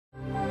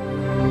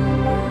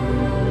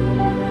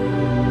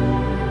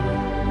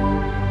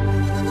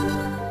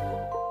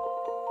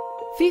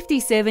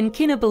57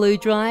 Kinabalu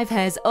Drive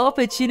has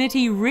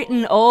opportunity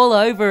written all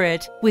over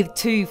it. With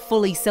 2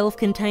 fully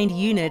self-contained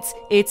units,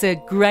 it's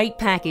a great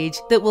package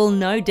that will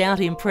no doubt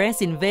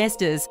impress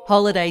investors,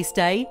 holiday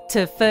stay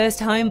to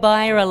first home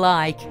buyer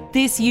alike.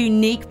 This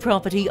unique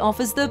property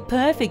offers the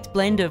perfect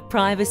blend of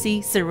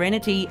privacy,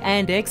 serenity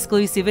and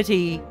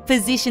exclusivity.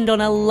 Positioned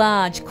on a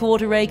large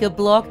quarter-acre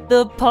block,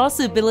 the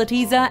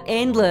possibilities are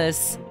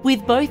endless.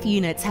 With both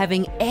units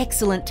having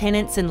excellent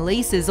tenants and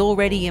leases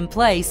already in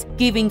place,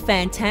 giving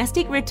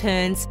fantastic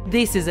returns,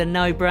 this is a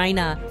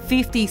no-brainer.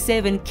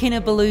 57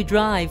 Kinabalu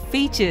Drive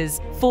features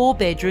 4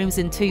 bedrooms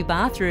and 2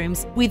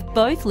 bathrooms, with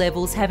both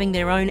levels having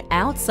their own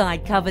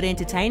outside covered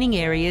entertaining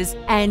areas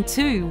and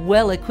 2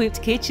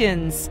 well-equipped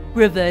kitchens.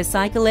 Reverse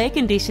cycle air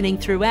conditioning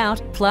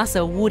throughout, plus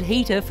a wood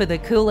heater for the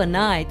cooler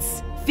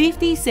nights.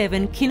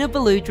 57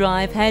 Kinabalu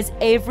Drive has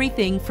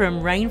everything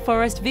from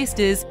rainforest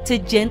vistas to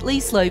gently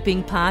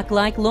sloping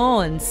park-like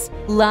lawns.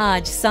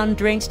 Large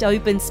sun-drenched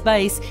open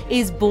space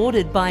is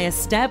bordered by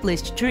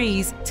established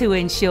trees to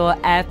ensure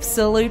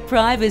absolute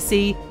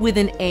privacy with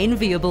an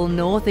enviable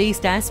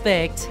northeast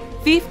aspect.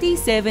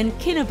 57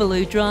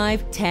 Kinabalu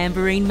Drive,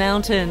 Tamborine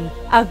Mountain.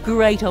 A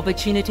great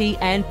opportunity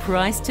and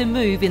price to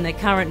move in the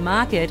current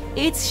market,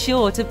 it's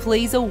sure to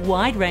please a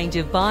wide range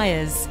of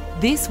buyers.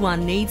 This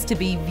one needs to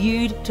be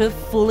viewed to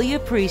fully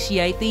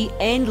appreciate the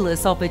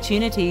endless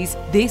opportunities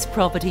this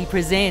property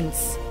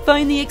presents.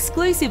 Phone the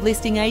exclusive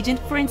listing agent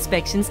for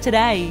inspections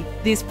today.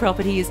 This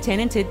property is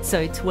tenanted,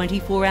 so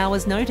 24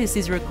 hours notice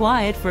is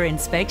required for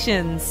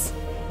inspections.